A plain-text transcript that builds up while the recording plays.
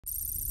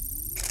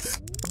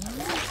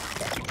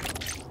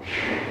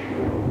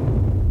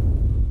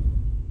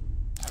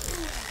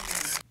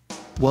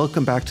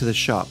Welcome back to the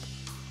shop.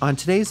 On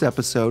today's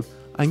episode,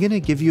 I'm going to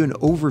give you an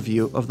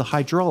overview of the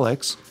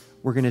hydraulics,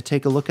 we're going to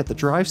take a look at the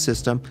drive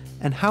system,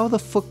 and how the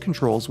foot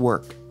controls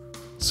work.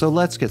 So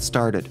let's get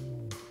started.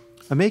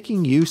 I'm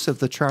making use of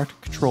the tractor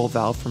control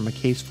valve from a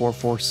Case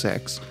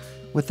 446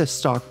 with a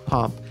stock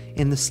pump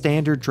in the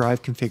standard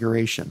drive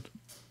configuration.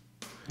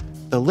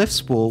 The lift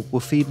spool will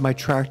feed my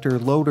tractor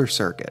loader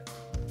circuit.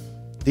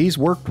 These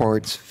work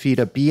ports feed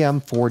a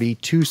BM40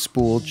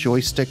 2-spool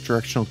joystick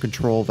directional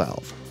control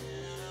valve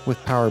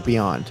with power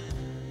beyond.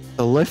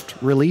 The lift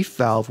relief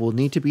valve will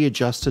need to be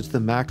adjusted to the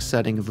max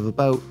setting of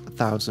about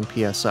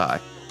 1000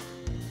 psi,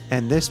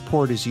 and this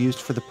port is used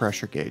for the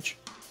pressure gauge.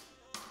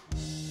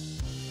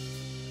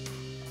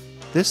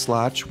 This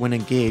latch, when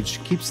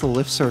engaged, keeps the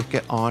lift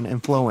circuit on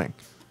and flowing.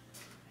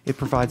 It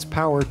provides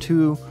power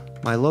to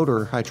my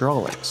loader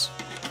hydraulics.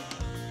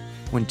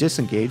 When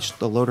disengaged,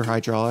 the loader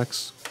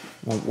hydraulics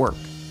won't work.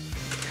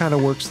 It kind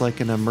of works like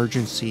an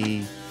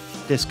emergency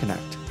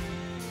disconnect.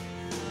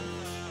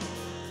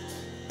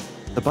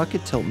 The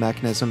bucket tilt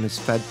mechanism is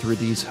fed through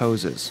these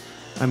hoses.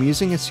 I'm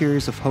using a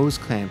series of hose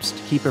clamps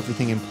to keep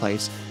everything in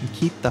place and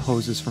keep the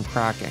hoses from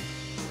cracking.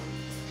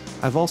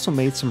 I've also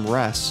made some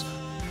rests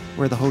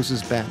where the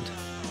hoses bend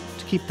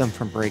to keep them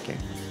from breaking.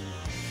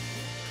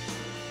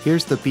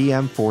 Here's the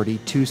BM40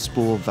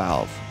 2-spool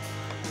valve.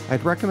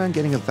 I'd recommend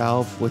getting a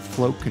valve with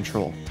float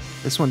control.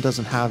 This one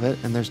doesn't have it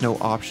and there's no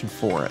option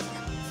for it.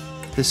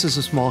 This is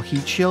a small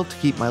heat shield to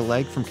keep my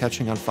leg from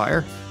catching on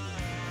fire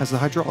as the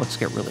hydraulics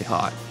get really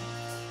hot.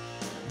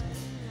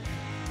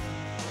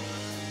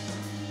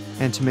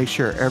 And to make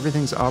sure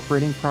everything's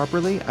operating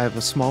properly, I have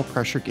a small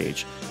pressure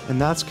gauge,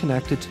 and that's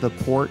connected to the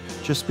port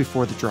just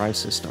before the drive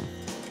system.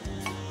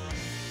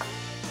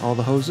 All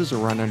the hoses are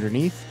run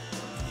underneath,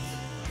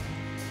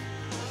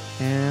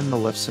 and the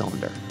lift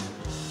cylinder.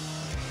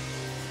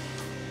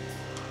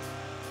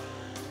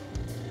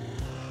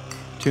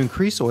 To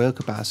increase oil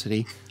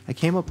capacity, I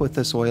came up with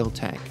this oil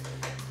tank.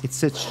 It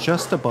sits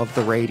just above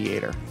the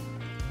radiator.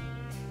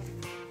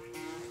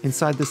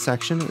 Inside this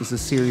section is a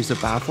series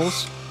of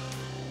baffles.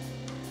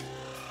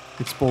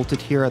 It's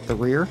bolted here at the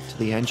rear to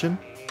the engine.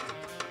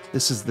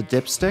 This is the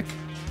dipstick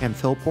and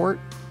fill port.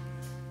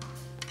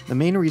 The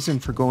main reason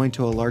for going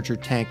to a larger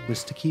tank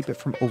was to keep it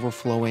from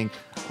overflowing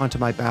onto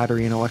my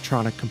battery and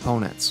electronic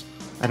components.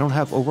 I don't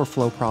have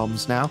overflow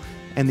problems now,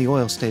 and the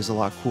oil stays a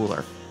lot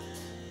cooler.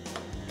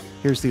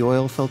 Here's the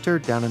oil filter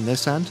down in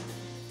this end.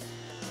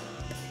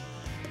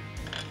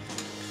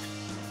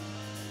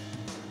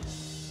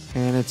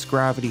 And it's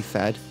gravity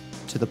fed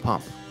to the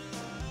pump.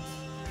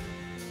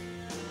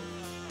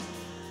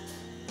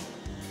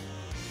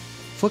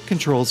 Foot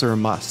controls are a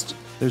must.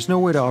 There's no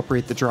way to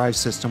operate the drive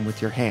system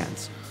with your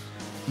hands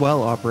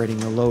while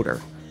operating a loader.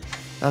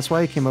 That's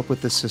why I came up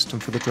with this system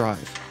for the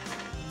drive.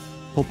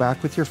 Pull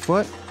back with your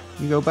foot,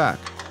 you go back.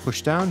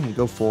 Push down, you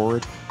go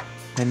forward.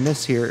 And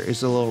this here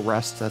is a little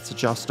rest that's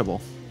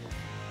adjustable.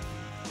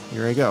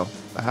 Here I go,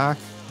 back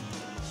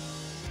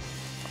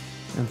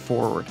and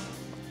forward.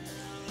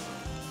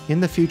 In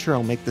the future,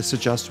 I'll make this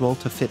adjustable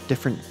to fit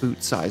different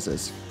boot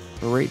sizes,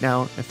 but right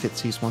now it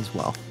fits these ones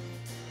well.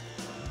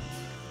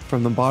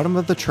 From the bottom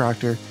of the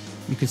tractor,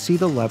 you can see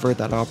the lever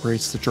that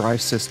operates the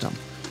drive system.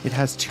 It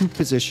has 2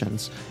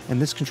 positions,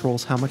 and this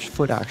controls how much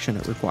foot action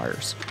it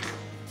requires.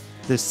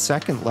 This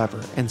second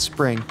lever and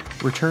spring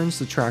returns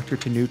the tractor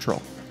to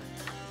neutral.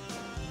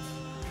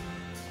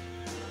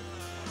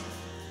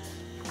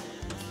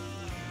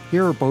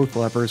 Here are both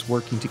levers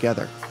working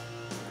together.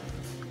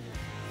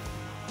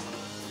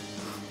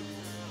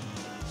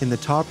 In the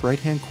top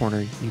right-hand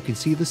corner, you can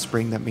see the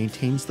spring that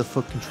maintains the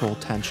foot control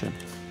tension.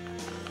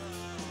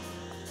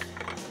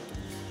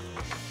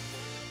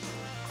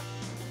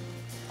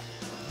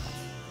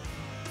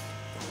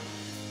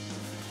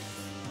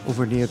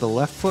 Over near the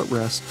left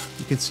footrest,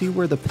 you can see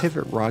where the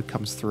pivot rod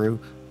comes through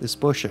this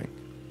bushing.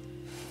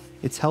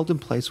 It's held in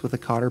place with a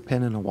cotter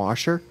pin and a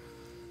washer.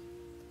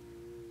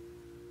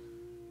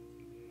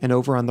 And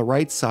over on the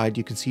right side,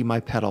 you can see my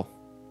pedal.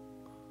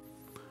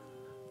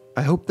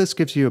 I hope this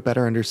gives you a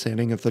better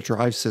understanding of the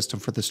drive system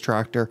for this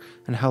tractor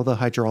and how the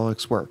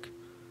hydraulics work.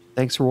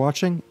 Thanks for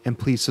watching, and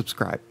please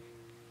subscribe.